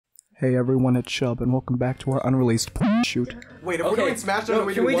Hey everyone, it's Shubb, and welcome back to our unreleased shoot. Wait, if we're doing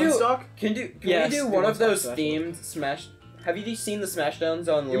Smashdown, can we do one-stock? Can we do one of those themed Smash... Have you seen the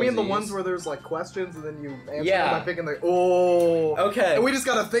Smashdowns on You mean the ones where there's like questions and then you answer them by picking the... Oh! Okay. And we just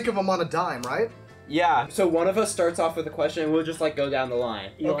gotta think of them on a dime, right? Yeah. So one of us starts off with a question and we'll just like go down the line.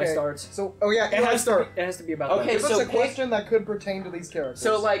 Eli starts. So, oh yeah, Eli start. It has to be about Okay, Give so us a question that could pertain to these characters.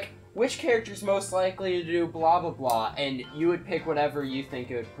 So like, which character's most likely to do blah blah blah, and you would pick whatever you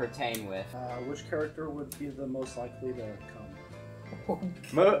think it would pertain with. which character would be the most likely to come?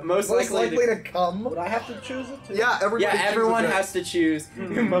 Most likely to come? Would I have to choose it too? Yeah, everyone has to choose.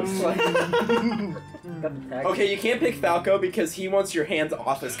 Most likely. Okay, you can't pick Falco because he wants your hands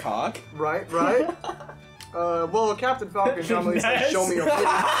off his cock. Right. Well, Captain Falcon normally says, "Show me your feet."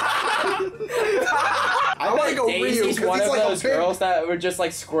 I want to go Ryu, he's one of those girls that would just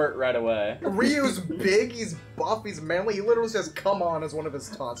like squirt right away. Ryu's big, he's buff, he's manly. He literally says "come on" as one of his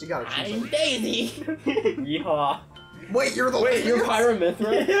taunts. You gotta choose him. I'm Daisy. Yeehaw. Wait, you're the you're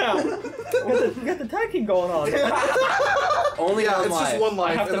Pyramithra? Yeah. You got the tagging going on. Only one it's life. Just one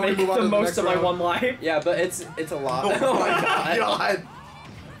life. I have to make the most of my one life. Yeah, but it's a lot. Oh my god.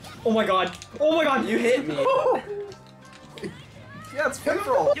 Oh my god. Oh my god. You hit me. Yeah, it's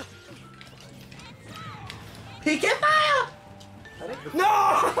control. He can fire!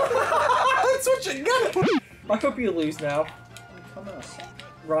 No! That's what you got. I hope you lose now. Come on.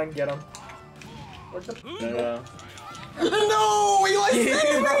 Run, get him. Where's the... No. No! He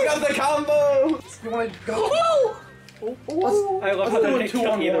broke up the combo! You wanna go? I love how they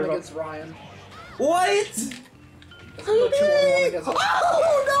kill either against Ryan. What? Oh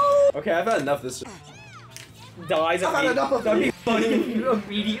no! Okay, I've had enough of this. Dies I've had enough of That'd be funny if you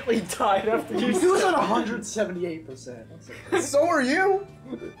immediately died after you. He was at 178%. So are you?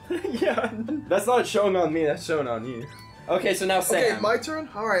 Yeah. That's not showing on me, that's showing on you. Okay, so now Sam. Okay, my turn?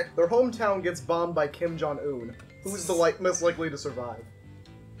 Alright, their hometown gets bombed by Kim Jong-un. Who's the most likely to survive?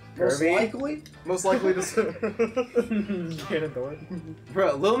 Most likely? Most likely to survive. Can't adore it.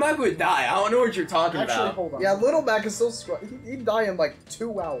 Bro, Lil Mac would die. I don't know what you're talking about. Hold on. Yeah, Little Mac is still strong. He'd die in like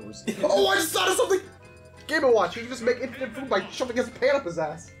 2 hours. Oh, I just thought of something! Game & Watch, you can just make infinite food by shoving his pan up his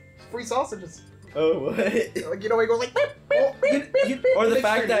ass. Free sausages. Oh, what? Like, you know, he goes like... Or the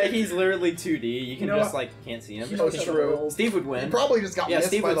fact that he's literally 2D, you can just like, can't see him. Oh, true. Steve would win. He probably just got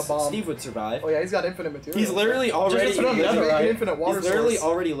missed by the bomb. Steve would survive. Oh yeah, he's got infinite material. He's literally already infinite water He's literally source.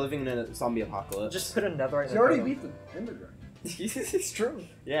 already living in a zombie apocalypse. Just put another right in He already beat the Ender Dragon. It's true.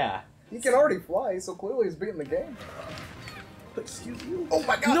 Yeah. He can already fly, so clearly he's beating the game. Excuse you. Oh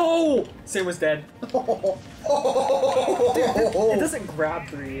my god! No! Sam was dead. It doesn't grab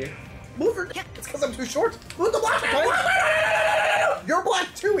 3. Move your dick! It's because I'm too short! Move the black man! You're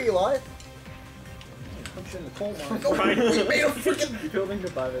black too, Eli! Punch in the coal mine. No, we made a freaking... Building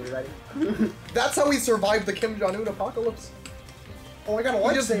goodbye, ready? That's how he survived the Kim Jong-un apocalypse. Oh, I got a He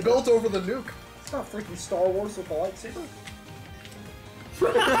lightsaber. just built over the nuke. It's not freaking Star Wars with a lightsaber.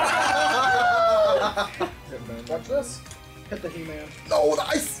 Watch this. Hit the He-Man. No,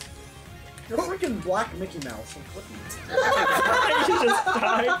 nice! You're freaking Black Mickey Mouse. I'm flipping You just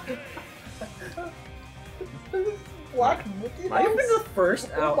died. Black Mickey Mouse? I've been the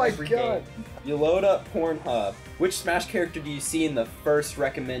first out Oh my every god. game. You load up Pornhub. Which Smash character do you see in the first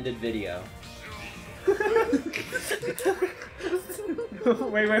recommended video? Wait.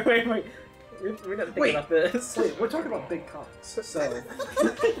 We gotta think about this. Wait, we're talking about big cocks. So. Wait.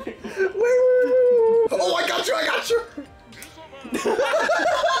 Oh, I got you!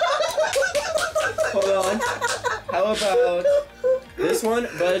 Hold on. How about this one,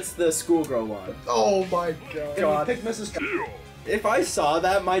 but it's the schoolgirl one? Oh my god. Pick Mrs. If I saw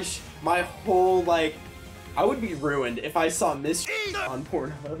that, my whole, like, I would be ruined if I saw Miss on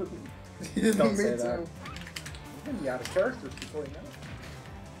Pornhub. Don't Me say too. that. You're gonna be out of characters before you know it.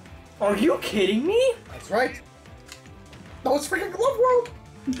 Are you kidding me? That's right. No, it's freaking Glove World!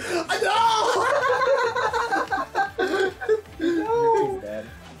 I know! No! He's dead.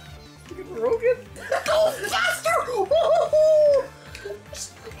 Freaking Rogan! Go faster!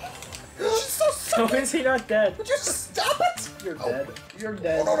 She's so sick! How is he not dead? Would you just stop it? You're dead. You're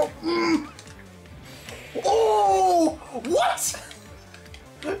dead. No. Oh! What?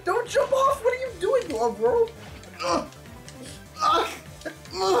 Don't jump off! What are you doing, Glove World?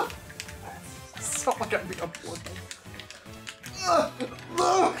 Someone got me up for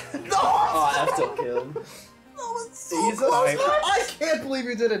No! Oh, that's still killed. That was so close! I can't believe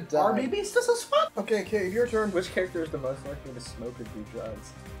you didn't die. RBBeast, this is fun! Okay, Kade, your turn. Which character is the most likely to smoke or do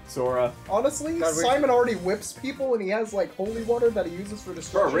drugs? Sora. Honestly, God, Simon already whips people and he has like holy water that he uses for Bro,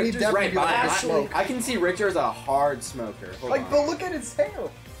 destruction. Richter's right by him. smoke. I can see Richter as a hard smoker. Hold Like, on. but look at his hair.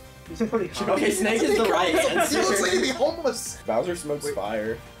 He's pretty hot. Okay, Snake is the right answer. He looks like he'd be homeless. Bowser smokes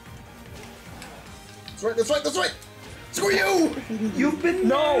fire. That's right, that's right, that's right! Screw you! You've been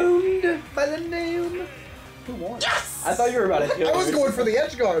known by the name. Who won? Yes! I thought you were about to kill I was going for the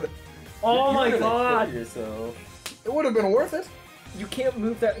edge guard. Oh my You're gonna god! kill yourself. It would have been worth it. You can't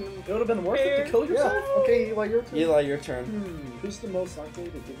move that. It would have been worth it to kill yourself. Yeah. Okay, Eli, your turn. Eli, your turn. Who's the most likely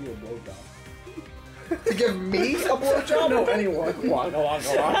to give you a blowjob? To give me a blowjob? No, anyone. Wonka,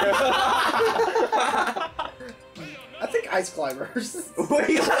 wonka, I think ice climbers. wonka.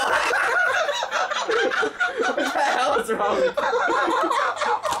 Wait, what? What the hell is wrong with you?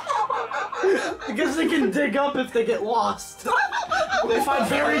 Because they can dig up if they get lost. They find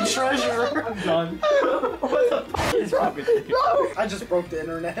buried treasure. I'm done. What the fuck is wrong with you? I just broke the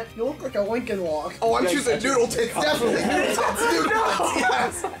internet. You look like a Lincoln Log. Oh, I'm choosing noodle tits. Definitely noodle tits. Noodle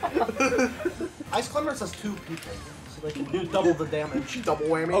tits. Yes. Ice climbers has 2 people, so they can do double the damage. Double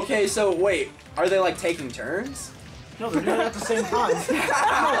whammy. Okay, so wait, are they like taking turns? No, they're doing it at the same time.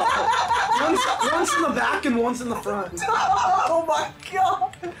 No. One's in the back and one's in the front. Oh my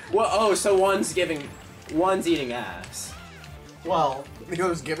god. Well, oh, so one's eating ass. Well, The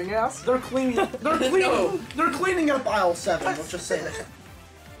other's giving ass? they're cleaning. They're cleaning. No. They're cleaning up aisle 7. Let's just say that.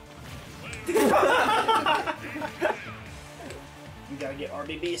 You gotta get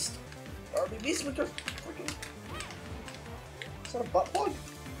RBBeast. RBBeast because freaking. Is that a butt plug?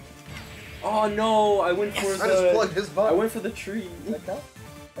 Oh no, I went for I just plugged his butt. I went for the tree. Does that count?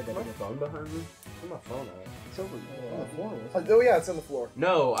 I got my phone behind me. Where's my phone at? It's over on the floor. Oh yeah, it's on the floor.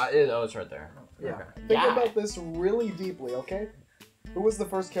 No, it's right there. Yeah. Okay. Think about this really deeply, okay? Who was the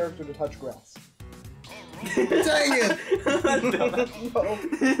first character to touch grass? Dang it! No.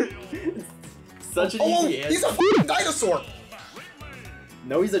 Such an Oh, easy he's answer. a f***ing dinosaur!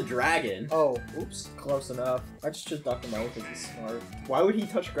 No, he's a dragon. Oh, oops. Close enough. I just chose Dr. Mo because he's smart. Why would he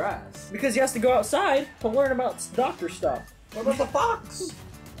touch grass? Because he has to go outside to learn about doctor stuff. What about the fox?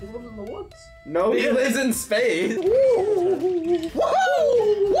 He lives in the woods. No, he lives in space. Woohoo! Woohoo!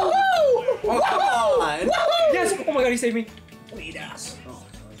 Oh, come on. Yes! Oh my god, he saved me. Bleed ass. Oh,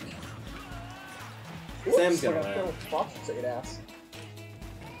 Sam's Like gonna I win. feel Fox would say it ass.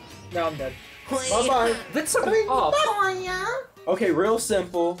 Now I'm dead. Bye-bye. That's something off. Okay, real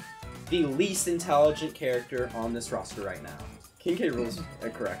simple. The least intelligent character on this roster right now. King K rules a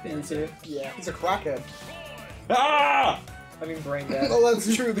correct answer. Yeah. He's a crackhead. Ah! I mean, brain dead. Oh,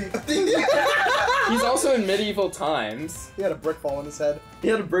 that's true. He's also in medieval times. He had a brick fall on his head. He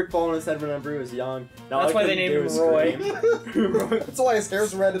had a brick ball in his head whenever he was young. Now That's all why he they can named do him Roy. is scream. That's why his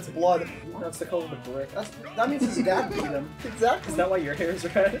hair's red, it's blood. That's the color of the brick. that means his dad beat him. Exactly. Is that why your hair is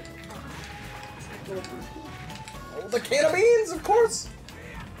red? Oh, the can of beans, of course!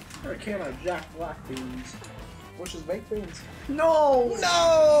 Or a can of Jack Black beans. Bush's baked beans. No!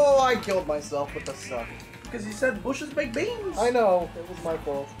 No! I killed myself with the stuff. Because he said Bush's baked beans. I know. It was my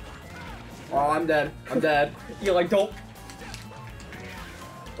fault. Oh, I'm dead. I'm dead. You're like, don't.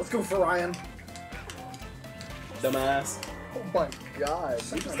 Let's go for Ryan. Dumbass. Oh my god.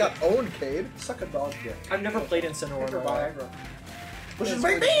 You just got owned, Kade. Suck a dog dick. I've never played Incineroar in my life. Bush's Yes,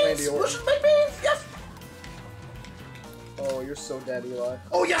 baked Randy beans! Orton. Bush's baked beans! Yes! Oh, you're so dead, Eli.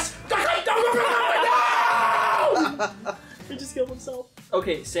 Oh yes! He just killed himself.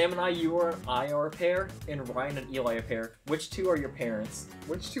 Okay, Sam and I are a pair, and Ryan and Eli a pair. Which two are your parents?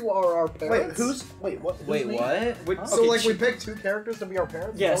 Which two are our parents? Wait, what? who's Wait, me? what? Which, So, okay, like, we picked two characters to be our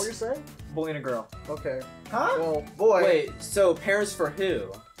parents? Yes. Is that what you're saying? boy and a girl. Okay. Huh? Well, boy. Wait, so parents for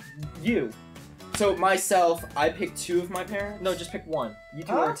who? You. So myself, I picked two of my parents? No, just pick one. You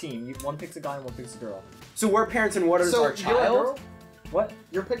two Huh? are a team. One picks a guy and one picks a girl. So we're parents and what is So, our you're a child? girl? What?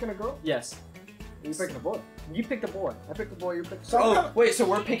 You're picking a girl? Yes. You're picking a boy. You picked a boy. I picked a boy, you picked Oh, wait, so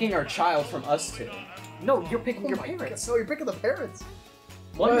we're picking our child from us two. No, you're picking your my God. parents. So you're picking the parents.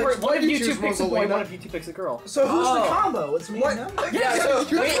 One Why of did you you two choose picks a boy, Rosalina? one of you two picks a girl. So who's Oh. the combo? It's me What? and him? Yeah, so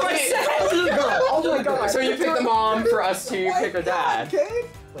you're wait, wait. I'll do the girl. I'll do the girl. So you pick the mom for us two, you pick our dad. Okay.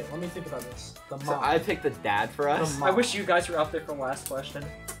 Wait, let me think about this. The mom. So I picked the dad for us. The I wish you guys were out there for the last question.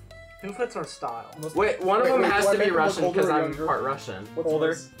 Who fits our style? Wait, one of Wait, them wait, has do I to make be him look Russian older because or I'm younger? part Russian. What's Older.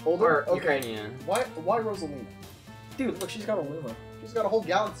 yours? Older? Or Okay. Ukrainian. Why Rosalina? Dude, look, she's got a Luma. She's got a whole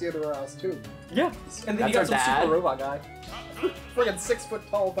galaxy under her ass, too. Yeah. And then you got That's some our dad? super robot guy. Friggin' 6 foot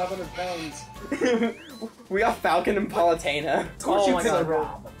tall, 500 pounds. We got Falcon and Palutena. Of course Oh you my pick God.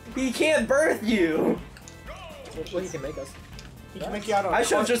 Rob. He can't birth you. Well, he can make us. He can make you out of I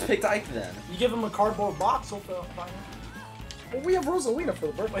should have just picked Ike then. You give him a cardboard box, he'll find it. Well, we have Rosalina for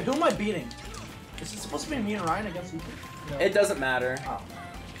the birthday. Wait, who am I beating? Is it supposed to be me and Ryan against you two? It doesn't matter.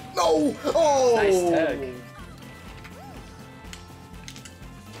 No! Oh! Nice tag.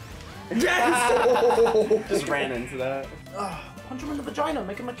 Yes! Just ran into that. Punch him in the vagina,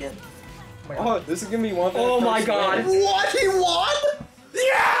 make him a kid. Oh, this is gonna be one. Oh my god! What? He won?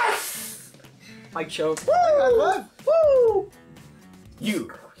 Yes! I choked. Woo! Woo!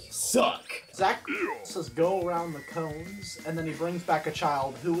 You suck. Zach says go around the cones, and then he brings back a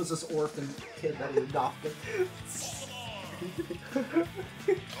child. Who was this orphan kid that he adopted?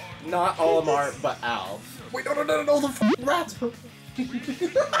 Not Olimar, but Alf. Wait, no, the f***ing rat!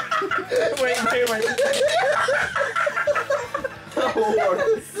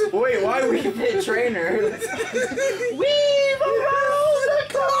 Wait, why we pit trainer? Weave around the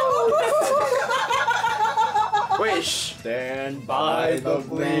cone! Wait, stand by the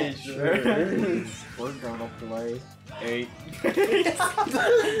bleachers. We're gonna play. 8.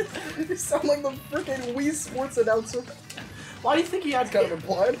 You sound like the freaking Wii Sports announcer. Why do you think he had Kind of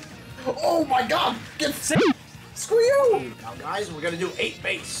implied. Oh my god! Get sick! Screw you! Now, guys, we're gonna do 8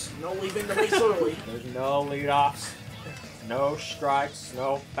 base. No leaving the base early. There's no lead-offs, no strikes,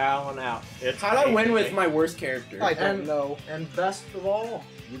 no fouling out. How'd I win with my worst character? I don't know. And best of all,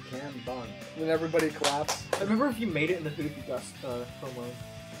 you can bunt. When everybody claps. I remember if you made it in the hoop, you got home run.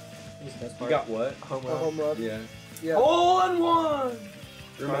 It was the best You part. got what? Home A run. home run. Yeah. Yeah. Hole in one!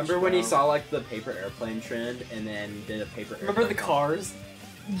 Remember when you saw like the paper airplane trend and then did a paper Remember the airplane? cars?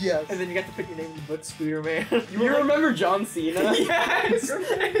 Yes. And then you got to put your name in the book, Scooter Man. You remember John Cena?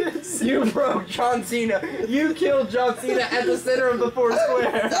 Yes! You broke John Cena. You killed John Cena at the center of the 4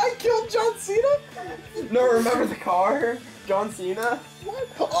 square. I killed John Cena? No, remember the car? John Cena? What?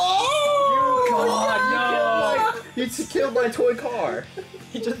 Oh! God, no! You killed my toy car.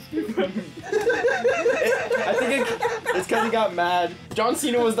 He just. I think it's because he got mad. John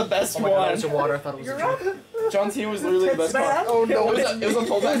Cena was the best Oh my god, one. that was your water. I thought it was a joke. John Cena was literally the best part. Oh no, It was a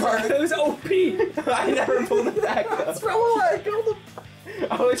pullback car. It was OP! I never pulled it back though. I killed him.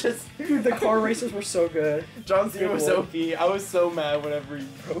 I was just. Dude, the car races were so good. John Cena Good was lord. OP. I was so mad whenever he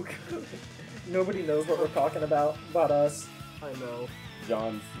broke. Nobody knows what we're talking about us. I know.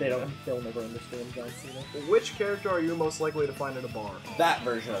 John. They'll never understand John Cena. Which character are you most likely to find in a bar? That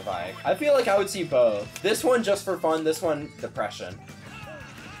version of Ike. I feel like I would see both. This one just for fun, this one depression.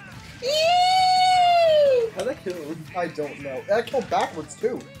 How'd that kill him? I don't know. I killed backwards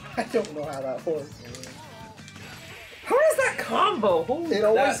too. I don't know how that works. How is that combo? Holy It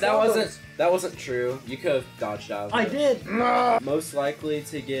always That wasn't true. You could have dodged out of I it. did! Most likely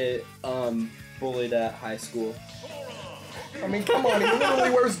to get bullied at high school. I mean, come on, he literally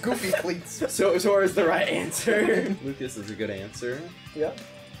wears goofy cleats. So is the right answer. Lucas is a good answer. Yeah,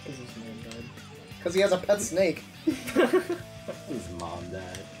 Because his mom died. because he has a pet snake. His mom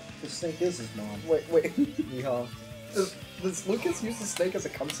died. The snake is his mom. Wait. Yeehaw. Does Lucas use the snake as a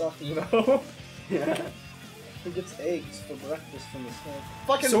cum sock? No. Yeah. He gets eggs for breakfast from the snake.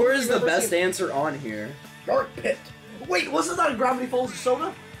 Fucking So where is the never best seen- answer on here? Dark Pit. Wait, wasn't that Gravity Falls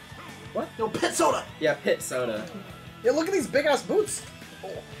soda? What? No, Pit Soda! Yeah, Pit Soda. Yeah, look at these big ass boots.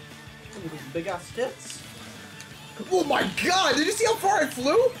 Big ass tits. Oh my god, did you see how far I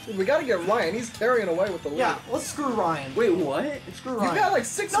flew? Dude, we gotta get Ryan, he's carrying away with the lead. Yeah, let's screw Ryan. Wait, what? Screw You've Ryan. got like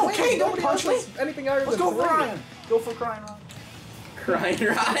 6 No, wins. Kade, don't Nobody punch else has anything higher Let's than go for 3. Ryan. Go for crying Ryan. Crying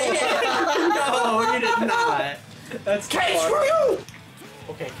Ryan? No, you did not. That's Kade, screw you!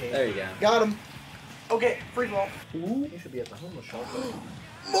 Okay, Kade. There you go. Got him. Okay, free roll. You should be at the homeless shelter.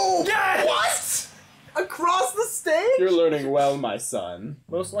 Move! Yes! What? Across the stage? You're learning well, my son.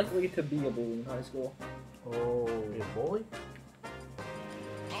 most likely to be a bully in high school. Oh, be a bully?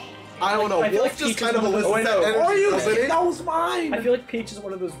 I don't know. I feel Wolf like just Peach kind is of one of elicits those- that Oh, energy, Are you? doesn't it? That was mine! I feel like Peach is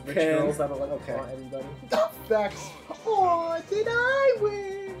one of those rich Ken. girls that are like, Okay. okay, everybody. Facts. Oh, did I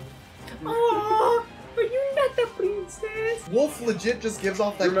win? Aww, are you not the princess? Wolf legit just gives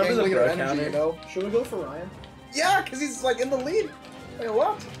off that Remember the gang leader bro energy, counter? you know? Should we go for Ryan? Yeah, because he's like in the lead. Hey,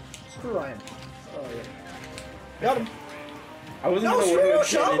 what? Screw Ryan. Oh yeah. Got him. I wasn't No, gonna screw win you, with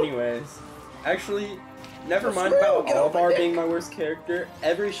Ken Shub. anyways. Actually, never No, mind screw you, about get off my Alvar dick. being my worst character.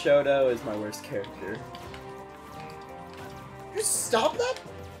 Every Shoto is my worst character. You stop that?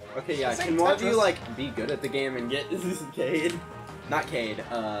 Okay, yeah, This can ain't one of you Tetris. like be good at the game and get Cade? Not Cade,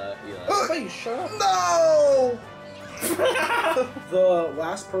 Eli. Hey, shut up. No! The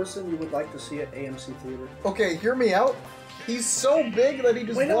last person you would like to see at AMC Theater. Okay, hear me out. He's so big that he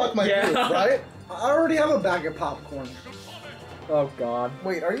just Wait, no. blocked my Yeah. view, right? I already have a bag of popcorn. Oh god.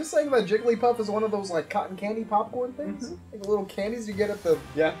 Wait, are you saying that Jigglypuff is one of those like cotton candy popcorn things? Like the little candies you get at the...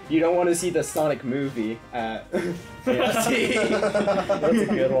 Yeah, you don't want to see the Sonic movie at AMC. That's a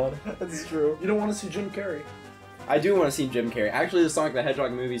good one. That's true. You don't want to see Jim Carrey. I do want to see Jim Carrey. Actually, the Sonic the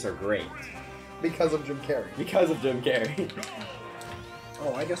Hedgehog movies are great Because of Jim Carrey. because of Jim Carrey.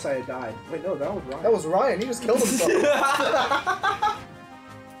 Oh, I guess I had died. Wait, no, that was Ryan. That was Ryan. He just killed himself.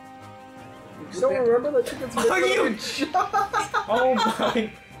 You don't remember that chicken Oh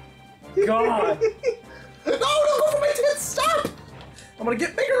my god. No, don't go for my tits! Stop! I'm gonna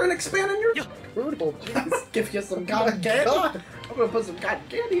get bigger and expand in your... Brutal, jeez. Give you some cotton candy. God. I'm gonna put some cotton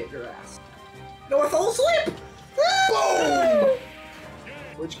candy in your ass. No, I fell asleep! Boom!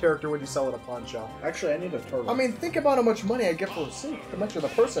 Which character would you sell at a pawn shop? Actually, I need a turtle. I mean, think about how much money I get for a suit. How much of the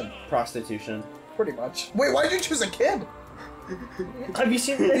person? Prostitution. Pretty much. Wait, why did you choose a kid? Have you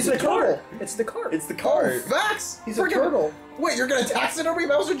seen it? It's He's a the cart. turtle. It's the cart. It's the Oh, card. facts! He's a turtle. Wait, you're gonna tax it over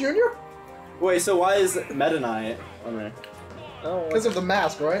Bowser Jr.? Wait, so why is Meta Knight on there? Oh, Because of the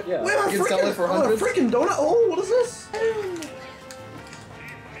mask, right? Yeah. Wait, you can sell it for hundreds. a freaking donut. Oh, what is this?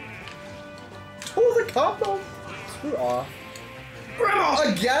 Oh, the combo! screw off. Grandma!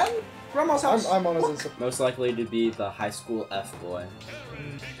 Again? Grandma's house. I'm honestly Most likely to be the high school F-boy.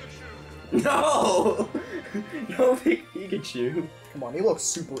 No! No big Pikachu. Come on, he looks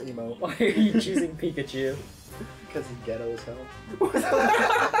super emo. Why are you choosing Pikachu? Because he's ghetto as hell.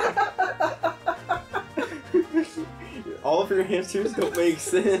 All of your answers don't make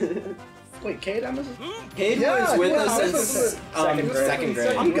sense. Wait, Kade, I'm missing. Cade Yeah, was with yeah, us I was since second grade. second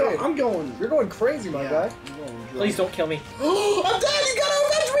grade. I'm going. You're going crazy, my guy. I'm going drunk. Please don't kill me. I'm dead! You gotta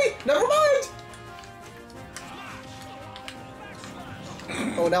avenge me! Never mind!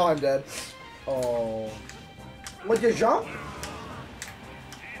 Oh, now I'm dead. Oh. What, you jump?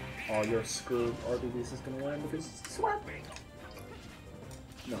 Oh, you're screwed. RBBeast is gonna win because it's sweat.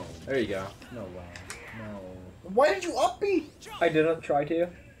 No. There you go. No way. No. Why did you up me? I didn't try to.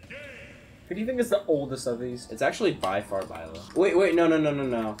 Who do you think is the oldest of these? It's actually by far Viola. Wait, no.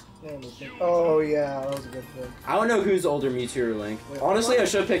 Oh, yeah, that was a good thing. I don't know who's older, Mewtwo or Link. Honestly, I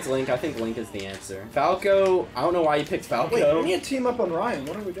should have picked Link. I think Link is the answer. Falco, I don't know why you picked Falco. Wait, we need to team up on Ryan.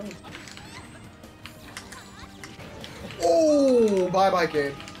 What are we doing? Oh, bye-bye,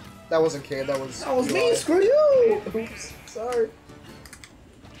 Kade. That wasn't Kade, that was... That was me, screw you! Oops, sorry.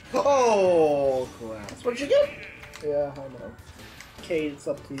 Oh, crap. That's what you get? Yeah, I know. Kade, it's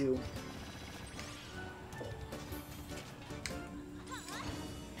up to you.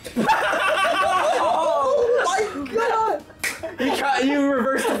 Oh my god! You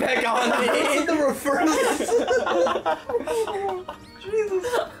reversed the pick on me. This is the reverse. Jesus.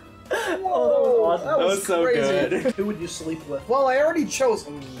 Oh, that was awesome. That was so crazy. good. Who would you sleep with? Well, I already chose.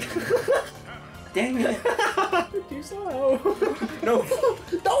 Dang it. Too slow. No.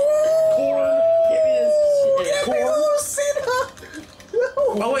 No! Give me this shit. Give me Lucina!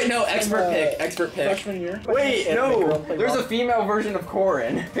 Oh wait, no, expert pick. Freshman year? Wait, Yeah, make your own no. play There's Brawl. a female version of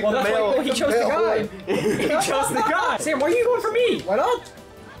Corin. Well, that's why he chose the guy. He chose the guy. Sam, why are you going for me? Why not?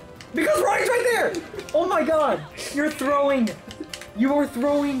 Because Ryan's right there. Oh my god, you're throwing. You are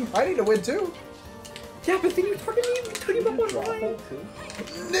throwing. I need to win too. Yeah, but then you're talking about one Ryan.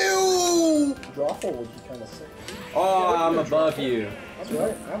 No! Drawful would be kind of sick. Oh, I'm above you. That's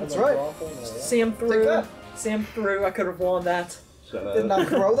right. That's right. Sam Take threw. that. Sam threw. I could have won that. Shut Did not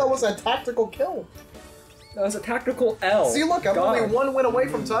throw. That was a tactical kill. That was a tactical L. See, look, I'm God. only one win away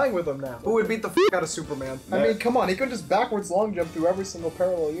from tying with him now. Who would beat the f out of Superman? I mean, come on, he could just backwards long jump through every single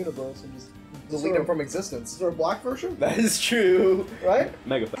parallel universe and just delete him from existence. Is there a black version? That is true. Right?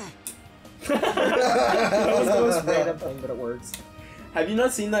 Mega. That was the most random thing, but it works. Have you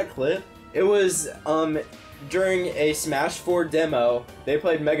not seen that clip? It was during a Smash 4 demo. They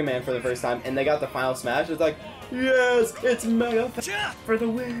played Mega Man for the first time, and they got the final Smash. It's like, yes, it's Mega for the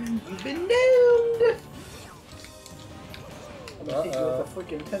win. You've been doomed! I'm gonna hit you with a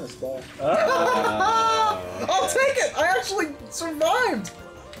freaking tennis ball. I'll take it! I actually survived!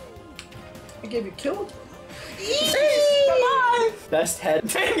 I gave you killed? Best head.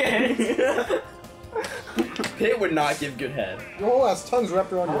 Dang it! Pit would not give good head. Your whole ass tongue's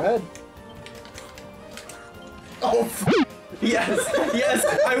wrapped around your head. Oh, f Yes, yes,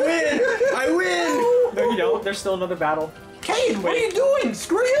 I win! I win! No, you don't. There's still another battle. Kade, what are you doing?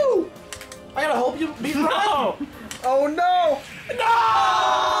 Screw you! I gotta help you beat Ryan! No! Oh no! No!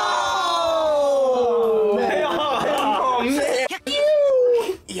 Oh,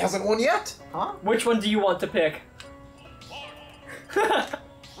 man. He hasn't won yet! Huh? Which one do you want to pick?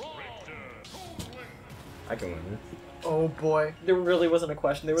 I can win this. Oh boy. There really wasn't a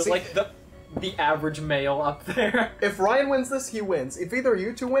question. There was See- like the average male up there. If Ryan wins this, he wins. If either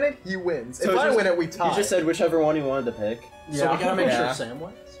you two win it, he wins. So if I just- win it, we tie. You just said whichever one you wanted to pick. So we gotta make Yeah. sure Sam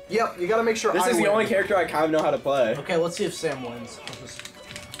wins? Yep, you gotta make sure This I is the win. only character I kind of know how to play. Okay, let's see if Sam wins.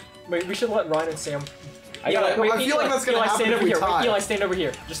 Wait, we should let Ryan and Sam. I gotta. I feel like that's gonna Eli, happen stand if over we here. tie. Eli, stand over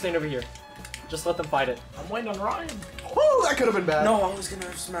here. Just stand over here. Just let them fight it. I'm waiting on Ryan. Oh, that could have been bad. No, I was gonna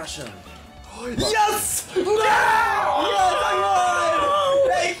have smash him. Yes! No! Yes, I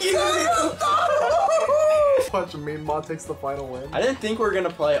won! Thank you! Punch Mean Mod takes the final win. I didn't think we were gonna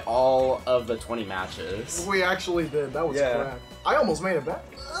play all of the 20 matches. We actually did. That was Yeah. crap. I almost made it back.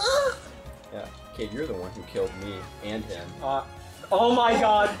 Yeah. Kade, you're the one who killed me and him. Oh my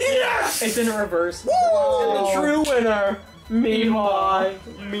god! Yes! It's in reverse. And the true winner, Mima.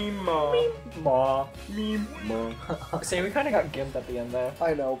 Mima. Ma. Mima. See, we kind of got gimped at the end there.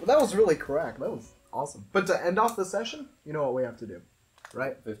 I know, but that was really correct. That was awesome. But to end off the session, you know what we have to do,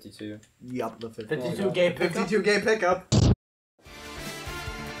 right? 52. Yup, the 52 gay pickup. 52 gay pickup.